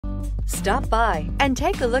Stop by and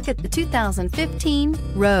take a look at the 2015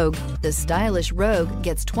 Rogue. The stylish Rogue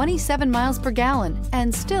gets 27 miles per gallon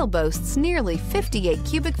and still boasts nearly 58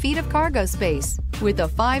 cubic feet of cargo space. With a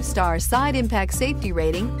 5-star side impact safety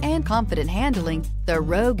rating and confident handling, the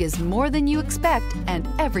Rogue is more than you expect and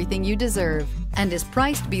everything you deserve, and is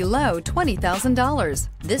priced below $20,000.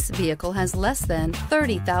 This vehicle has less than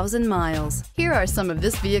 30,000 miles. Here are some of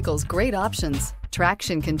this vehicle's great options: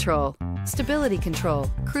 traction control, stability control,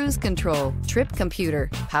 cruise control, trip computer,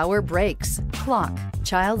 power brakes, clock,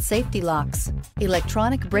 child safety locks,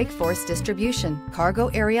 electronic brake force distribution, cargo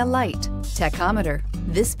area light, tachometer.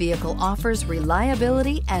 This vehicle offers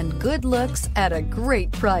reliability and good looks at a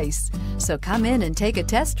great price. So come in and take a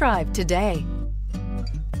test drive today.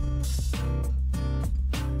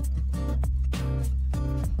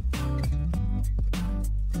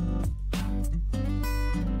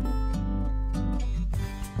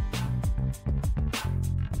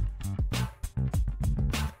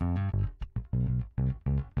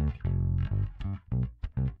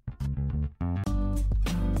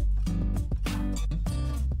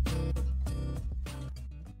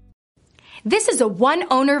 This is a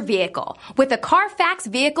one-owner vehicle with a Carfax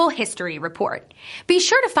Vehicle History Report. Be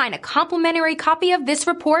sure to find a complimentary copy of this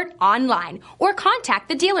report online or contact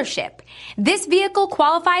the dealership. This vehicle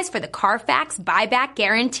qualifies for the Carfax Buyback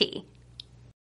Guarantee.